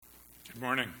Good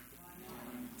morning.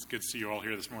 It's good to see you all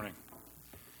here this morning.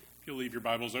 If you'll leave your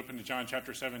Bibles open to John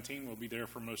chapter 17, we'll be there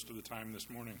for most of the time this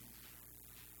morning.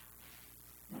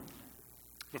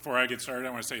 Before I get started, I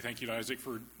want to say thank you to Isaac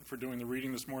for doing the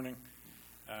reading this morning.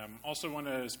 Also want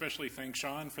to especially thank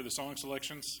Sean for the song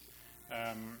selections.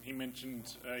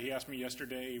 He asked me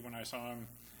yesterday when I saw him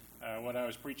what I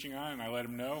was preaching on, and I let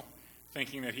him know,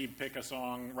 thinking that he'd pick a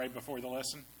song right before the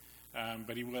lesson.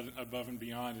 But he went above and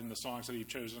beyond in the songs that he'd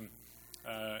chosen.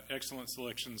 Excellent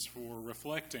selections for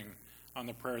reflecting on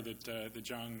the prayer that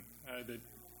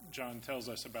John tells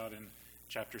us about in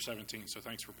chapter 17. So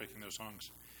thanks for picking those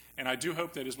songs. And I do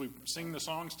hope that as we sing the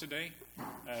songs today,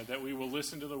 that we will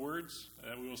listen to the words,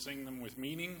 we will sing them with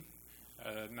meaning,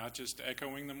 not just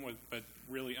echoing them, but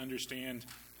really understand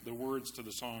the words to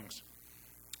the songs.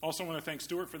 Also want to thank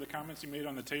Stuart for the comments he made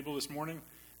on the table this morning.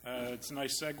 It's a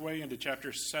nice segue into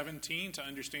chapter 17 to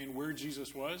understand where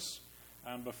Jesus was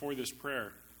before this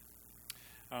prayer.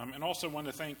 And also want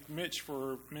to thank Mitch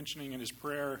for mentioning in his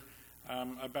prayer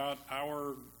about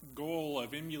our goal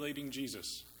of emulating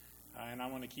Jesus. And I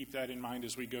want to keep that in mind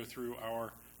as we go through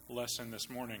our lesson this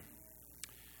morning.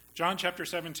 John chapter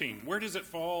 17. Where does it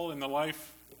fall in the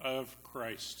life of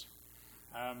Christ?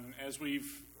 As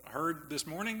we've heard this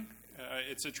morning,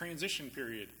 it's a transition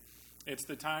period. It's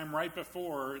the time right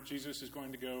before Jesus is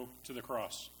going to go to the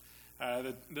cross.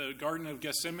 The Garden of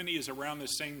Gethsemane is around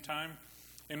this same time,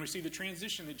 and we see the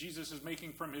transition that Jesus is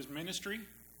making from his ministry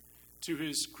to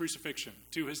his crucifixion,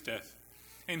 to his death.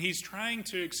 And he's trying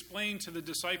to explain to the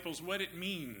disciples what it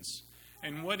means,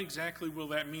 and what exactly will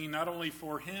that mean, not only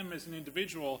for him as an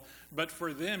individual, but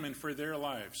for them and for their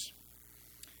lives.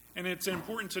 And it's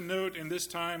important to note in this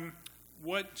time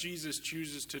what Jesus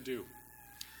chooses to do.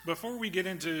 Before we get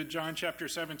into John chapter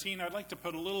 17, I'd like to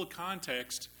put a little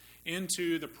context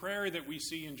into the prayer that we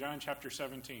see in John chapter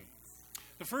 17.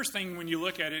 The first thing when you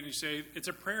look at it and you say, it's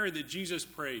a prayer that Jesus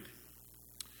prayed.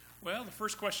 Well, the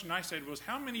first question I said was,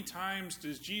 how many times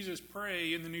does Jesus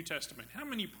pray in the New Testament? How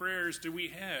many prayers do we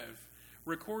have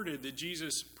recorded that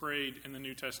Jesus prayed in the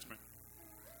New Testament?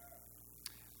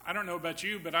 I don't know about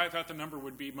you, but I thought the number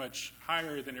would be much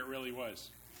higher than it really was.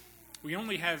 We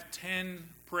only have 10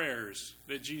 prayers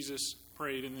that Jesus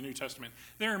prayed in the New Testament.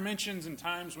 There are mentions and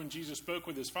times when Jesus spoke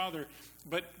with his Father,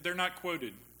 but they're not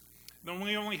quoted. Then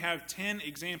we only have 10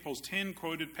 examples, 10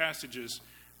 quoted passages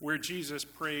where Jesus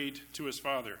prayed to his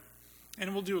Father.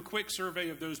 And we'll do a quick survey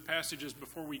of those passages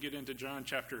before we get into John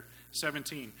chapter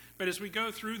 17. But as we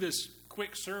go through this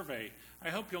quick survey, I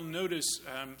hope you'll notice,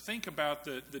 think about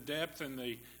the depth and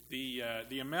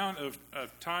the amount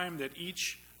of time that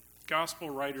each gospel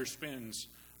writer spends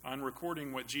on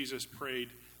recording what Jesus prayed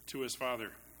to his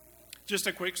Father. Just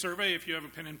a quick survey. If you have a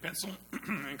pen and pencil,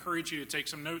 I encourage you to take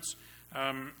some notes.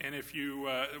 And if you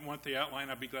want the outline,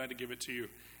 I'd be glad to give it to you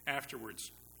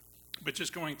afterwards. But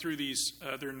just going through these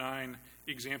other 9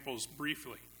 examples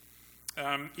briefly.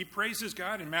 He praises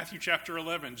God in Matthew chapter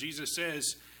 11. Jesus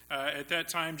says, at that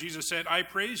time, Jesus said, I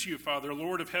praise you, Father,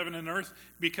 Lord of heaven and earth,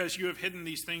 because you have hidden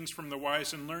these things from the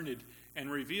wise and learned and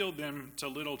revealed them to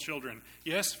little children.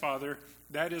 Yes, Father,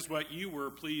 that is what you were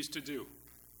pleased to do.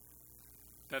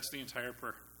 That's the entire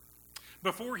prayer.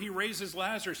 Before he raises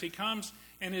Lazarus, he comes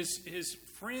and his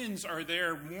friends are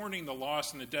there mourning the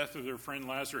loss and the death of their friend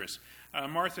Lazarus.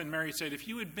 Martha and Mary said, if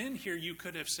you had been here, you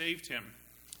could have saved him.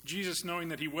 Jesus, knowing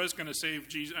that he was going to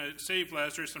save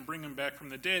Lazarus and bring him back from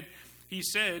the dead, he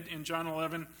said in John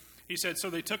 11, he said, so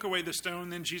they took away the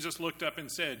stone. Then Jesus looked up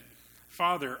and said,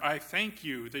 Father, I thank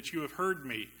you that you have heard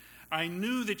me. I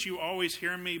knew that you always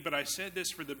hear me, but I said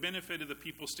this for the benefit of the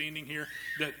people standing here,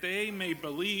 that they may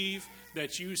believe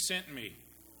that you sent me.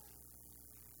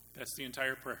 That's the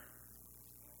entire prayer.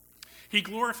 He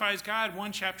glorifies God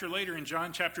 1 chapter later in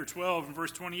John chapter 12 and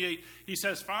verse 28. He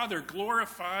says, Father,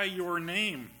 glorify your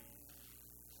name.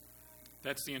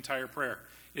 That's the entire prayer.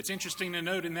 It's interesting to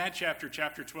note in that chapter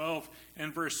 12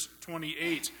 and verse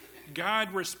 28,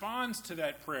 God responds to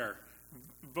that prayer,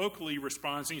 vocally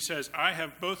responds, and he says, I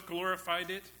have both glorified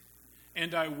it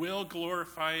and I will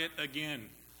glorify it again.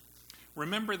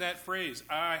 Remember that phrase,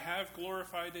 I have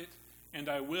glorified it and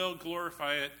I will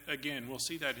glorify it again. We'll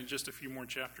see that in just a few more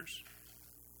chapters.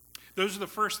 Those are the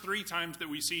first 3 times that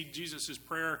we see Jesus'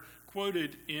 prayer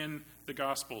quoted in the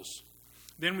Gospels.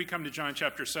 Then we come to John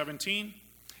chapter 17.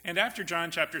 And after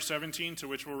John chapter 17, to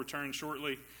which we'll return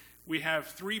shortly, we have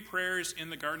 3 prayers in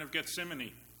the Garden of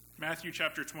Gethsemane. Matthew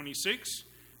chapter 26,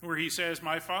 where he says,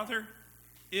 My Father,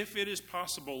 if it is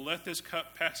possible, let this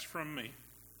cup pass from me.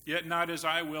 Yet not as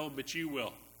I will, but you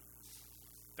will.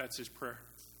 That's his prayer.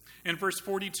 In verse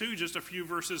 42, just a few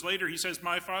verses later, he says,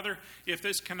 My Father, if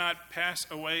this cannot pass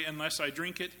away unless I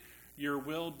drink it, your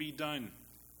will be done.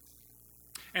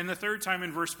 And the third time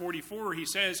in verse 44, he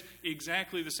says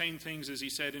exactly the same things as he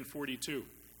said in 42.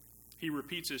 He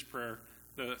repeats his prayer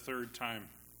the third time.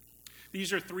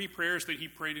 These are three prayers that he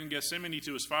prayed in Gethsemane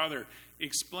to his Father,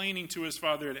 explaining to his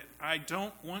Father that I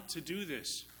don't want to do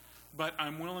this, but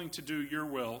I'm willing to do your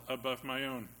will above my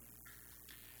own.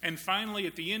 And finally,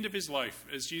 at the end of his life,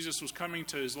 as Jesus was coming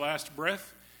to his last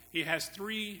breath, he has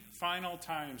three final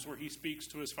times where he speaks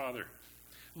to his Father.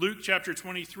 Luke chapter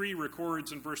 23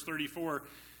 records in verse 34,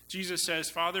 Jesus says,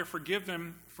 Father, forgive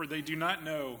them, for they do not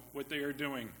know what they are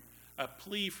doing. A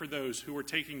plea for those who are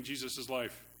taking Jesus'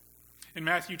 life. In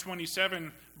Matthew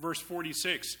 27, verse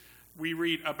 46, we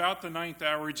read, about the ninth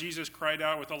hour, Jesus cried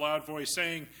out with a loud voice,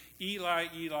 saying, Eli,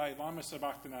 Eli, lama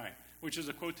sabachthani, which is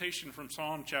a quotation from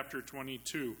Psalm chapter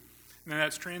 22. And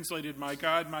that's translated, my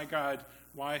God,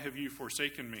 why have you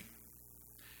forsaken me?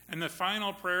 And the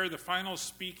final prayer, the final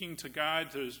speaking to God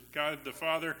the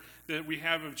Father that we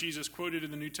have of Jesus quoted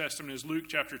in the New Testament is Luke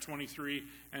chapter 23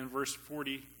 and verse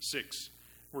 46,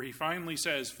 where he finally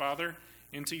says, Father,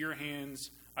 into your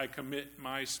hands I commit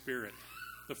my spirit.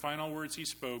 The final words he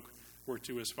spoke were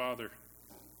to his Father.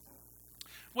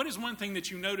 What is one thing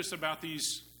that you notice about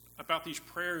these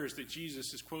prayers that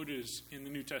Jesus is quoted in the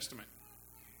New Testament?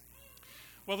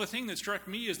 Well, the thing that struck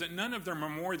me is that none of them are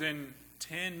more than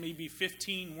 10, maybe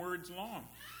 15 words long.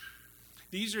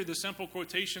 These are the simple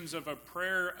quotations of a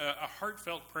prayer, a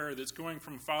heartfelt prayer that's going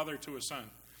from father to a son,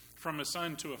 from a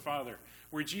son to a father,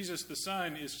 where Jesus the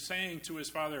Son is saying to his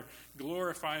Father,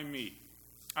 glorify me.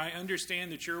 I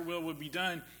understand that your will be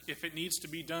done. If it needs to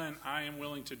be done, I am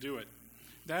willing to do it.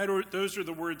 Those are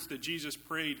the words that Jesus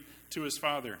prayed to his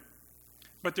Father.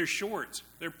 But they're short.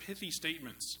 They're pithy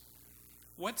statements.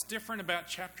 What's different about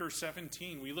chapter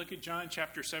 17? We look at John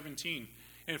chapter 17.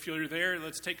 And if you're there,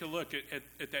 let's take a look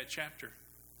at that chapter.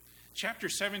 Chapter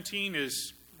 17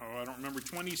 is,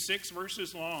 26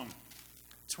 verses long.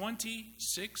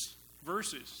 26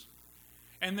 verses.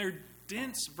 And they're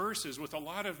dense verses with a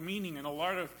lot of meaning and a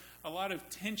lot of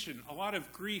tension, a lot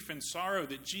of grief and sorrow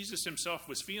that Jesus himself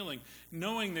was feeling,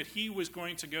 knowing that he was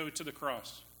going to go to the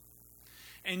cross.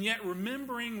 And yet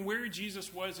remembering where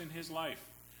Jesus was in his life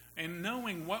and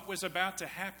knowing what was about to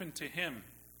happen to him,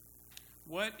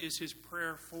 what is his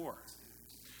prayer for?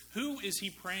 Who is he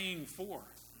praying for?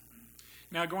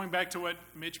 Now, going back to what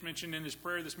Mitch mentioned in his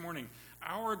prayer this morning,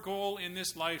 our goal in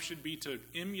this life should be to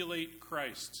emulate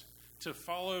Christ, to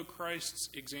follow Christ's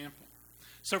example.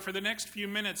 So for the next few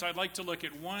minutes, I'd like to look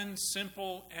at one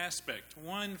simple aspect,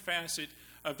 one facet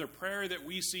of the prayer that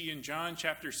we see in John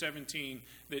chapter 17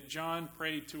 that Jesus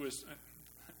prayed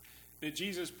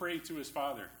to his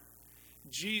Father.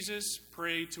 Jesus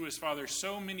prayed to his Father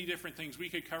so many different things. We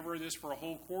could cover this for a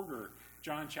whole quarter,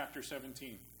 John chapter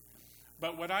 17.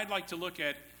 But what I'd like to look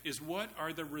at is what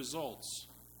are the results?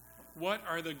 What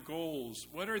are the goals?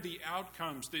 What are the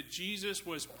outcomes that Jesus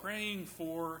was praying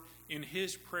for in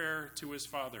his prayer to his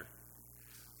Father?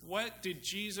 What did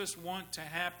Jesus want to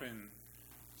happen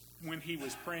when he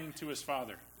was praying to his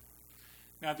Father?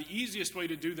 Now, the easiest way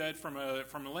to do that from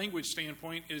a language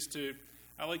standpoint is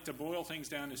I like to boil things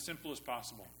down as simple as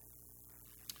possible.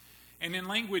 And in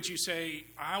language, you say,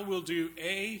 I will do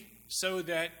A so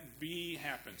that B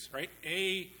happens, right?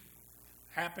 A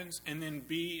happens, and then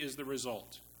B is the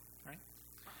result, right?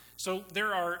 So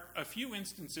there are a few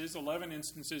instances, 11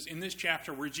 instances in this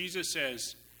chapter where Jesus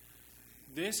says,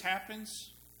 this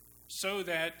happens so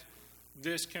that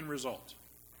this can result.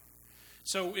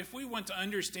 So if we want to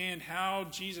understand how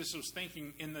Jesus was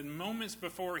thinking in the moments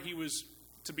before he was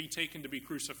to be taken to be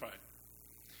crucified,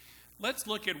 let's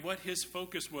look at what his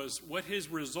focus was, what his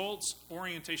results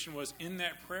orientation was in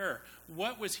that prayer.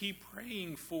 What was he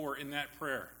praying for in that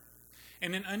prayer?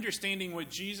 And in understanding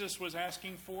what Jesus was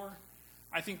asking for,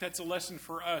 I think that's a lesson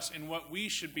for us in what we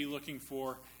should be looking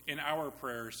for in our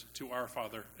prayers to our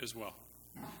Father as well.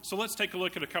 So let's take a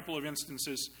look at a couple of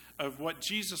instances of what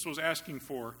Jesus was asking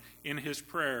for in his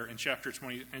prayer in chapter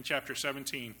 20 and chapter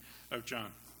 17 of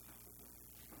John.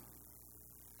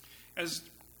 As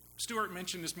Stuart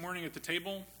mentioned this morning at the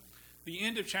table, the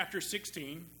end of chapter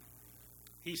 16,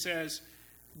 he says,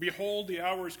 behold, the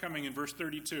hour is coming in verse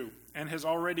 32, and has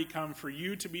already come for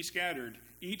you to be scattered,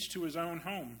 each to his own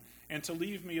home, and to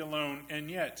leave me alone, and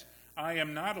yet I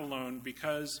am not alone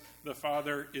because the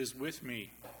Father is with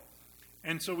me.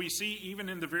 And so we see even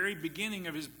in the very beginning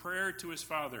of his prayer to his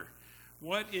Father,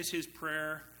 what is his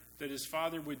prayer that his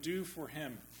Father would do for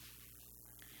him?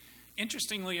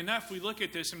 Interestingly enough, we look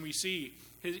at this and we see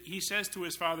he says to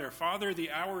his Father, Father,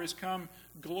 the hour has come,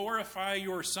 glorify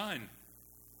your Son.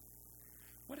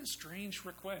 What a strange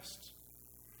request.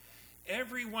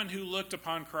 Everyone who looked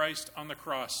upon Christ on the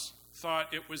cross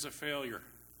thought it was a failure,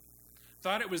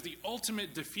 thought it was the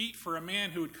ultimate defeat for a man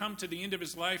who had come to the end of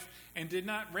his life and did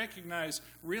not recognize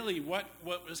really what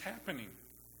was happening.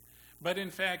 But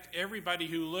in fact, everybody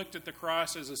who looked at the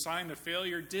cross as a sign of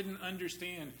failure didn't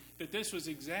understand that this was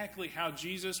exactly how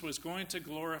Jesus was going to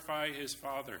glorify his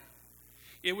Father.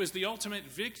 It was the ultimate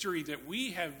victory that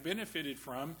we have benefited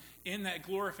from in that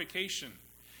glorification.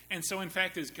 And so, in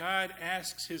fact, as God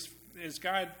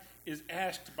is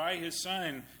asked by his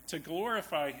Son to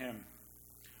glorify him,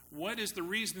 what is the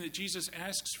reason that Jesus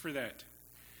asks for that?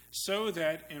 So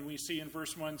that, and we see in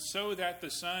verse 1, so that the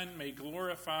Son may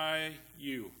glorify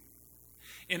you.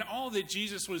 In all that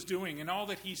Jesus was doing, in all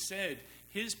that he said,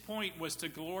 his point was to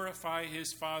glorify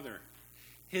his Father.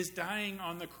 His dying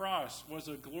on the cross was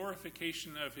a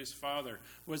glorification of his Father,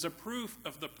 was a proof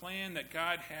of the plan that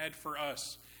God had for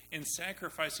us in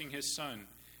sacrificing his Son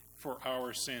for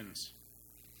our sins.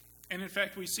 And in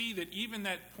fact, we see that even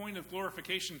that point of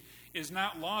glorification is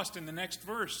not lost in the next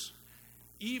verse.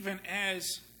 Even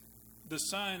as the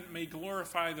Son may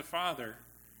glorify the Father.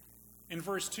 In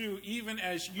verse 2, even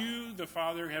as you, the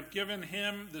Father, have given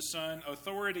him, the Son,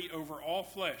 authority over all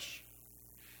flesh,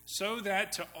 so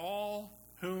that to all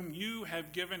whom you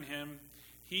have given him,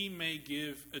 he may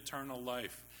give eternal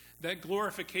life. That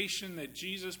glorification that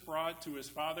Jesus brought to his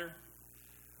Father,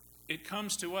 it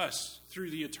comes to us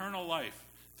through the eternal life,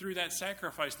 through that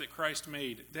sacrifice that Christ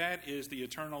made. That is the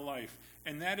eternal life,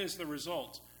 and that is the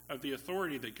result of the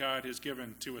authority that God has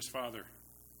given to his Father.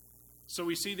 So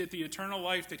we see that the eternal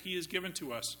life that he has given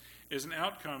to us is an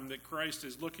outcome that Christ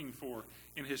is looking for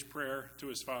in his prayer to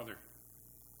his Father.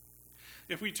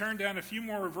 If we turn down a few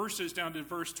more verses down to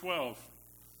verse 12,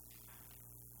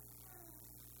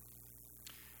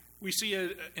 we see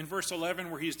in verse 11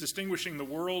 where he's distinguishing the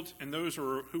world and those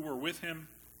who were with him.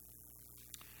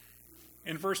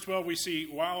 In verse 12 we see,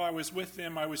 while I was with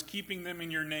them, I was keeping them in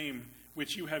your name,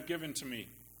 which you have given to me.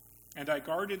 And I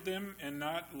guarded them, and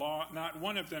not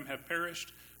one of them have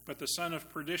perished, but the son of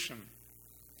perdition.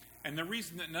 And the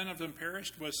reason that none of them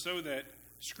perished was so that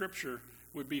Scripture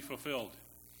would be fulfilled.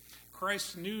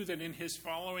 Christ knew that in his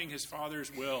following his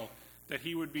Father's will, that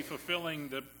he would be fulfilling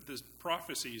the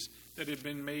prophecies that had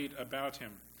been made about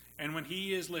him. And when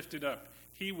he is lifted up,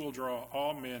 he will draw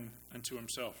all men unto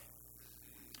himself.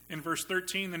 In verse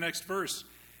 13, the next verse,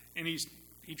 and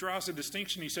he draws a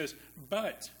distinction. He says,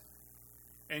 but,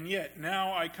 and yet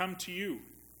now I come to you,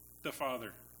 the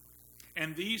Father.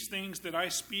 And these things that I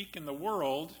speak in the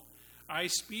world, I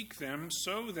speak them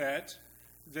so that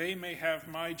they may have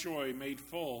my joy made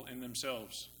full in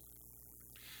themselves.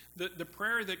 The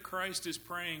prayer that Christ is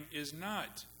praying is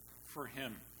not for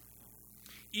him.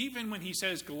 Even when he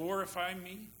says, glorify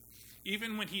me,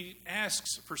 even when he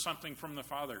asks for something from the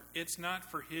Father, it's not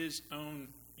for his own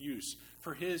use,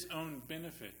 for his own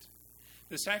benefit.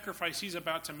 The sacrifice he's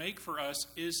about to make for us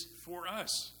is for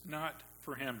us, not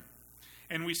for him.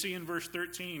 And we see in verse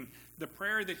 13, the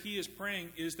prayer that he is praying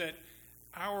is that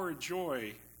our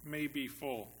joy may be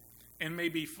full, and may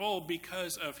be full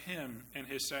because of him and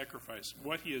his sacrifice,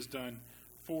 what he has done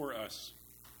for us.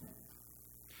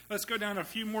 Let's go down a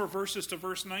few more verses to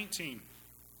verse 19.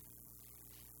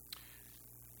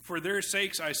 For their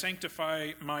sakes I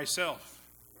sanctify myself.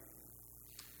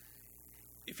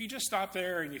 If you just stop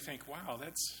there and you think, wow,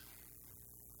 that's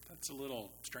a little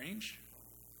strange.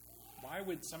 Why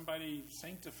would somebody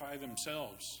sanctify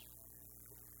themselves?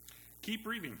 Keep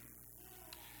reading.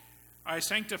 I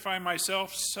sanctify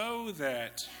myself so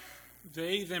that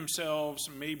they themselves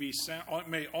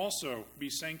may also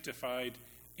be sanctified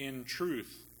in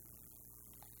truth.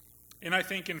 And I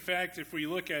think, in fact, if we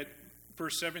look at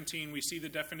verse 17, we see the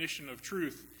definition of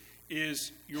truth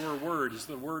is your word, is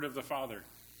the word of the Father.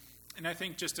 And I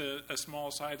think just a small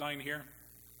sideline here.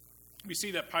 We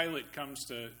see that Pilate comes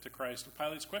to Christ, and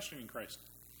Pilate's questioning Christ.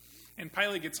 And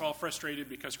Pilate gets all frustrated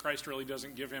because Christ really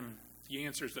doesn't give him the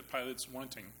answers that Pilate's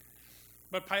wanting.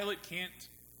 But Pilate can't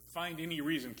find any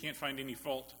reason, can't find any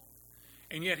fault.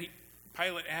 And yet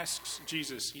Pilate asks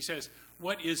Jesus, he says,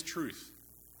 what is truth?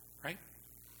 Right?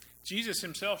 Jesus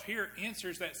himself here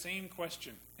answers that same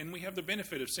question. And we have the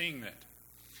benefit of seeing that.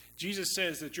 Jesus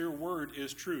says that your word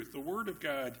is truth. The word of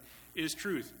God is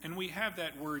truth. And we have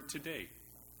that word today.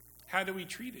 How do we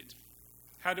treat it?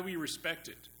 How do we respect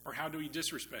it? Or how do we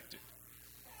disrespect it?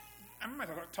 I'm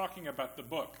not talking about the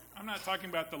book. I'm not talking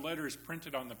about the letters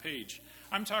printed on the page.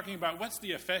 I'm talking about what's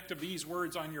the effect of these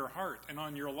words on your heart and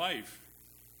on your life.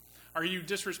 Are you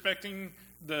disrespecting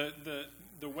the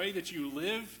way that you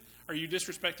live? Are you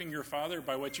disrespecting your Father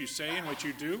by what you say and what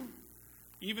you do?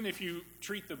 even if you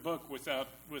treat the book with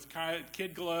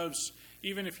kid gloves,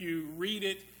 even if you read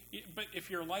it, but if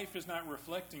your life is not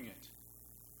reflecting it,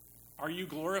 are you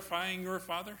glorifying your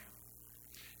Father?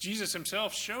 Jesus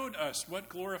himself showed us what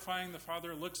glorifying the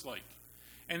Father looks like.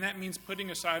 And that means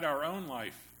putting aside our own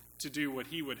life to do what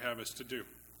he would have us to do.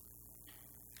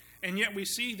 And yet we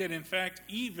see that, in fact,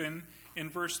 even in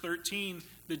verse 13,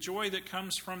 the joy that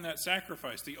comes from that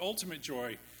sacrifice, the ultimate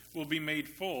joy, will be made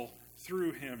full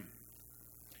through him.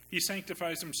 He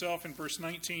sanctifies himself in verse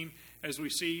 19, as we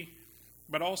see,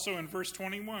 but also in verse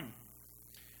 21.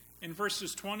 In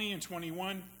verses 20 and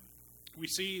 21, we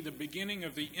see the beginning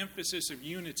of the emphasis of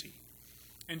unity.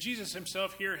 And Jesus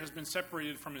himself here has been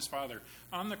separated from his Father.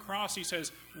 On the cross, he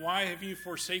says, "Why have you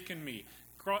forsaken me?"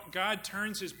 God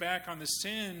turns his back on the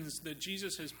sins that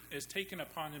Jesus has taken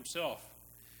upon himself.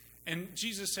 And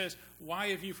Jesus says, "Why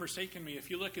have you forsaken me?"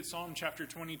 If you look at Psalm chapter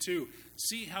 22,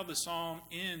 see how the psalm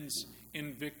ends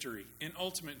in victory, in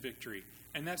ultimate victory.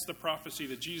 And that's the prophecy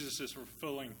that Jesus is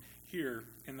fulfilling here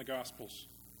in the Gospels.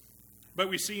 But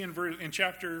we see in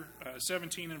chapter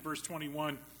 17 and verse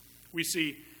 21, we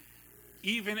see,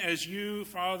 "Even as you,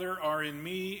 Father, are in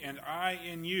me and I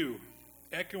in you,"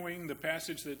 echoing the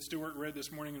passage that Stuart read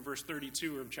this morning in verse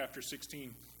 32 of chapter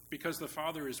 16, "because the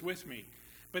Father is with me."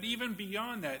 But even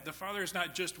beyond that, the Father is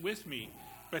not just with me,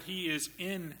 but he is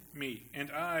in me, and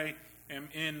I am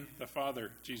in the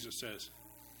Father, Jesus says.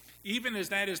 Even as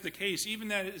that is the case,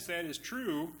 even as that is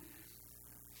true,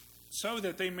 so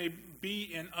that they may be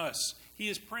in us, he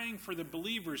is praying for the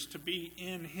believers to be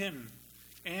in him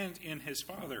and in his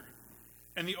Father.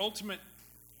 And the ultimate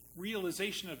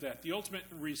realization of that, the ultimate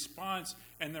response,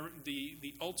 and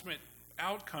the ultimate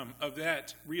outcome of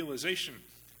that realization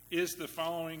is the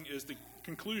following, is the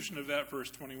conclusion of that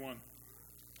verse 21.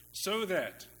 "So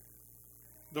that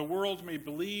the world may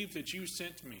believe that you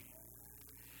sent me."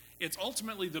 It's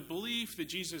ultimately the belief that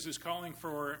Jesus is calling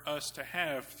for us to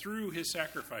have through his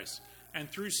sacrifice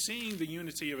and through seeing the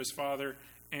unity of his Father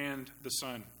and the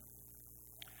Son.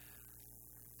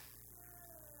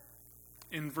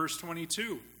 In verse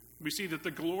 22, we see that the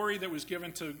glory that was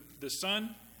given to the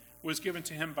Son was given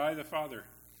to him by the Father.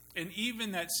 And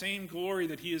even that same glory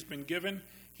that he has been given,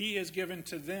 he has given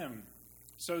to them,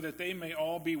 so that they may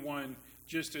all be one,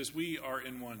 just as we are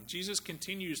in one. Jesus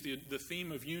continues the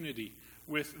theme of unity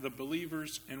with the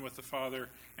believers and with the Father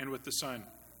and with the Son.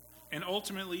 And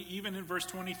ultimately, even in verse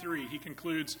 23, he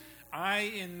concludes, "I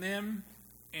in them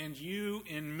and you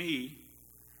in me,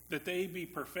 that they be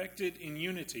perfected in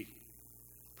unity."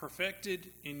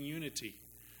 Perfected in unity.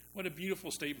 What a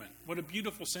beautiful statement. What a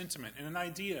beautiful sentiment and an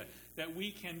idea that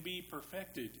we can be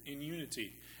perfected in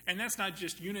unity. And that's not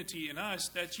just unity in us,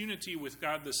 that's unity with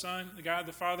God the Son, God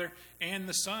the Father, and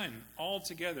the Son, all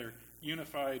together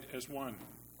unified as one.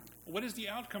 What is the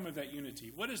outcome of that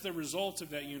unity? What is the result of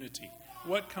that unity?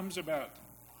 What comes about?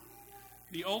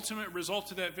 The ultimate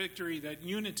result of that victory, that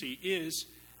unity, is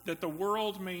that the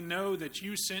world may know that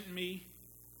you sent me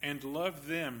and loved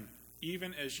them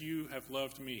even as you have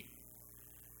loved me.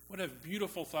 What a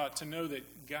beautiful thought to know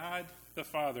that God the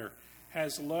Father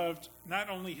has loved not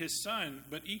only his Son,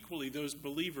 but equally those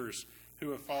believers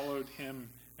who have followed him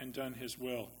and done his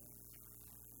will.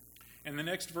 In the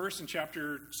next verse, in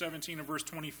chapter 17 and verse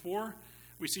 24,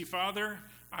 we see, "Father,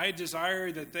 I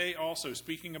desire that they also,"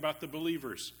 speaking about the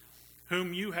believers,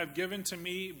 "whom you have given to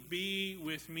me, be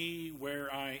with me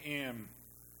where I am."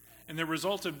 And the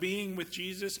result of being with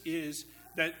Jesus is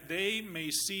that they may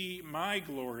see my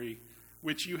glory,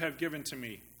 which you have given to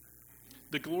me.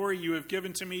 The glory you have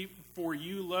given to me, for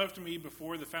you loved me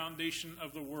before the foundation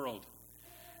of the world.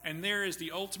 And there is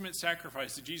the ultimate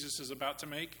sacrifice that Jesus is about to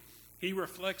make. He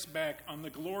reflects back on the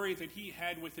glory that he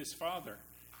had with his Father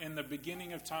in the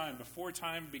beginning of time, before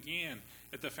time began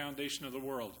at the foundation of the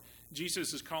world.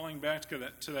 Jesus is calling back to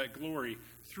that glory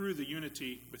through the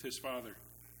unity with his Father.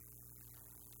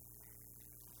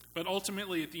 But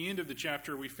ultimately, at the end of the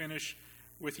chapter, we finish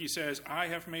with, he says, "I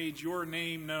have made your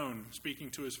name known,"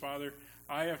 speaking to his Father.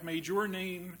 "I have made your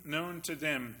name known to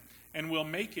them, and will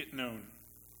make it known."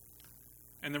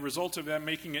 And the result of that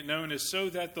making it known is so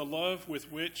that the love with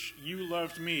which you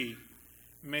loved me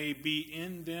may be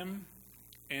in them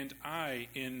and I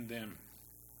in them.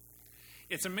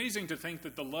 It's amazing to think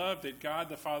that the love that God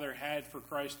the Father had for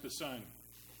Christ the Son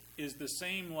is the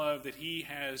same love that he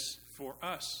has for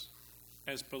us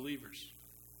as believers.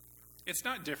 It's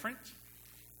not different.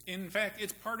 In fact,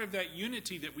 it's part of that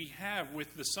unity that we have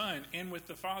with the Son and with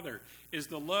the Father, is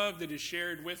the love that is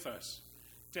shared with us.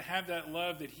 To have that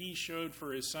love that he showed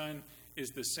for his Son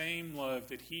is the same love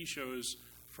that he shows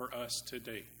for us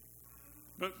today.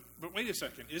 But wait a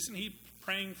second. Isn't he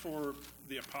praying for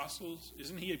the apostles?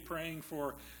 Isn't he praying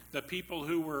for the people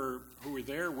who were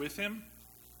there with him?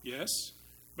 Yes.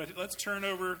 But let's turn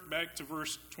over back to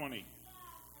verse 20.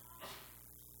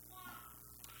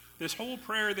 This whole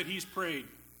prayer that he's prayed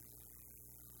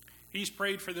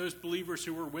for those believers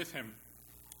who were with him,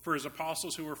 for his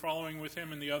apostles who were following with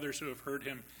him, and the others who have heard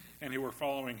him and who were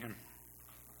following him.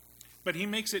 But he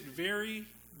makes it very,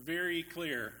 very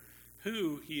clear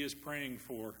who he is praying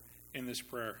for in this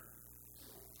prayer.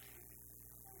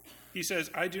 He says,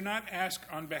 I do not ask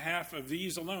on behalf of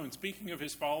these alone, speaking of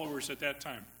his followers at that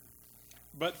time,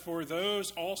 but for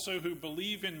those also who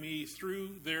believe in me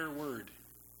through their word.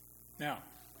 Now,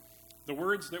 the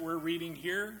words that we're reading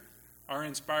here are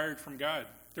inspired from God.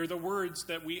 They're the words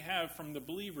that we have from the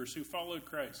believers who followed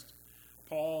Christ.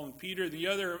 Paul and Peter, the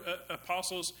other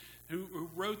apostles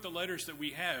who wrote the letters that we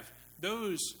have,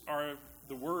 those are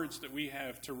the words that we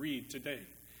have to read today.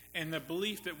 And the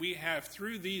belief that we have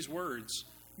through these words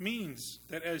means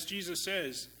that, as Jesus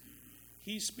says,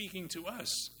 he's speaking to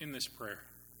us in this prayer.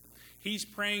 He's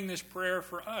praying this prayer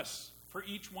for us, for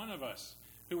each one of us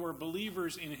who are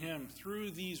believers in him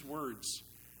through these words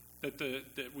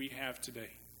that we have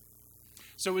today.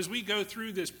 So as we go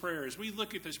through this prayer, as we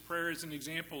look at this prayer as an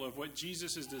example of what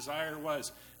Jesus' desire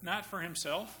was, not for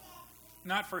himself,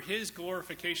 not for his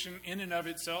glorification in and of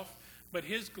itself, but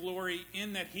his glory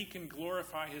in that he can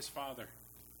glorify his Father.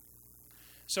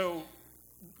 So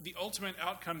the ultimate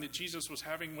outcome that Jesus was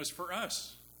having was for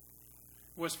us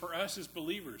as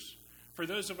believers. For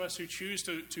those of us who choose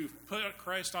to put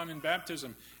Christ on in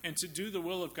baptism and to do the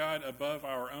will of God above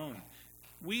our own,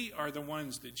 we are the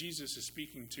ones that Jesus is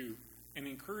speaking to and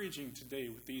encouraging today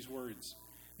with these words.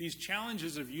 These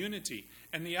challenges of unity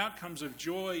and the outcomes of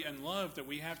joy and love that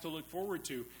we have to look forward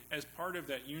to as part of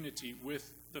that unity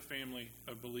with the family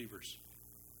of believers.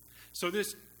 So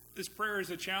this prayer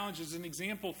is a challenge, is an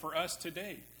example for us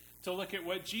today to look at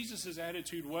what Jesus'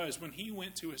 attitude was when he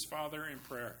went to his Father in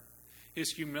prayer.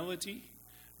 His humility,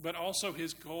 but also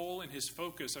his goal and his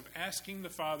focus of asking the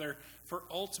Father for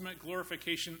ultimate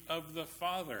glorification of the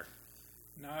Father,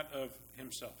 not of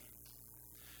himself.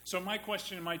 So my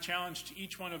question and my challenge to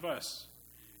each one of us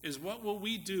is, what will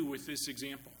we do with this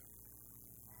example?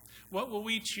 What will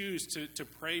we choose to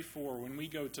pray for when we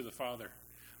go to the Father?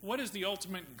 What is the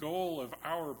ultimate goal of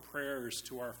our prayers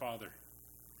to our Father?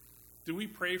 Do we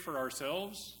pray for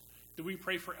ourselves? Do we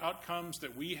pray for outcomes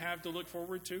that we have to look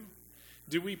forward to?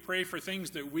 Do we pray for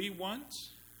things that we want?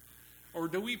 Or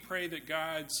do we pray that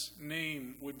God's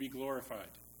name would be glorified?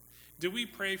 Do we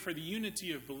pray for the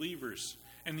unity of believers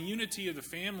and the unity of the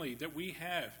family that we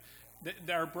have, that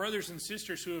our brothers and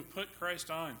sisters who have put Christ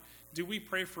on? Do we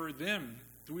pray for them?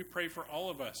 Do we pray for all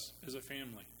of us as a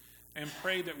family? And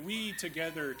pray that we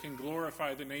together can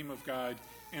glorify the name of God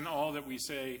in all that we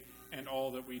say and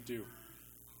all that we do.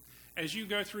 As you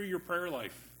go through your prayer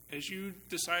life, as you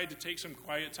decide to take some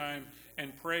quiet time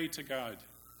and pray to God,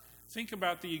 think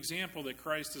about the example that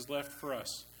Christ has left for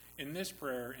us in this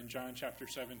prayer in John chapter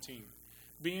 17.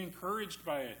 Be encouraged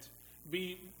by it.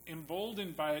 Be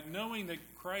emboldened by it, knowing that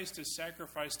Christ has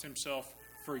sacrificed himself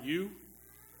for you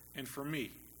and for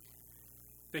me.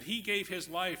 That he gave his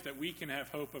life that we can have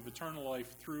hope of eternal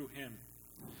life through him.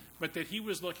 But that he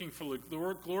was looking for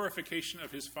the glorification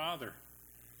of his Father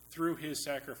through his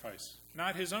sacrifice.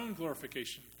 Not his own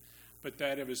glorification, but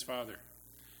that of his Father.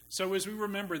 So as we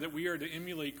remember that we are to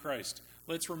emulate Christ,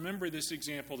 let's remember this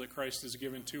example that Christ has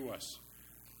given to us.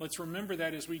 Let's remember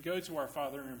that as we go to our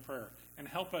Father in prayer, and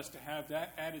help us to have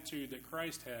that attitude that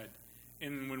Christ had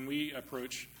when we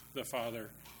approach the Father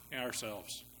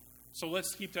ourselves. So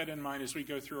let's keep that in mind as we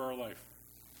go through our life.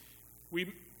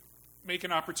 We make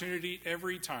an opportunity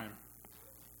every time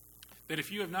that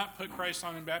if you have not put Christ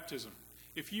on in baptism,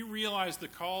 if you realize the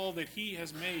call that he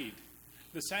has made,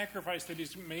 the sacrifice that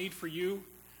he's made for you,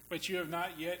 but you have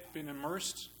not yet been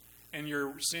immersed and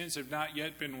your sins have not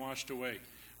yet been washed away,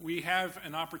 we have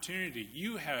an opportunity,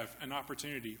 you have an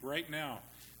opportunity right now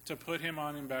to put him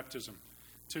on in baptism,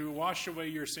 to wash away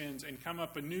your sins and come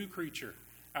up a new creature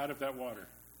out of that water.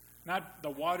 Not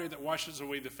the water that washes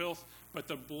away the filth, but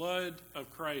the blood of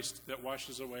Christ that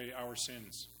washes away our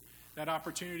sins. That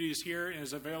opportunity is here and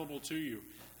is available to you.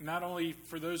 Not only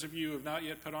for those of you who have not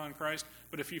yet put on Christ,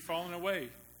 but if you've fallen away,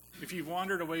 if you've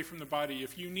wandered away from the body,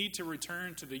 if you need to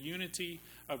return to the unity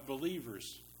of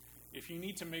believers, if you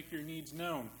need to make your needs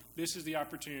known, this is the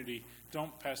opportunity.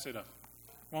 Don't pass it up.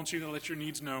 I want you to let your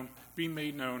needs known, be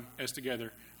made known as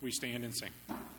together we stand and sing.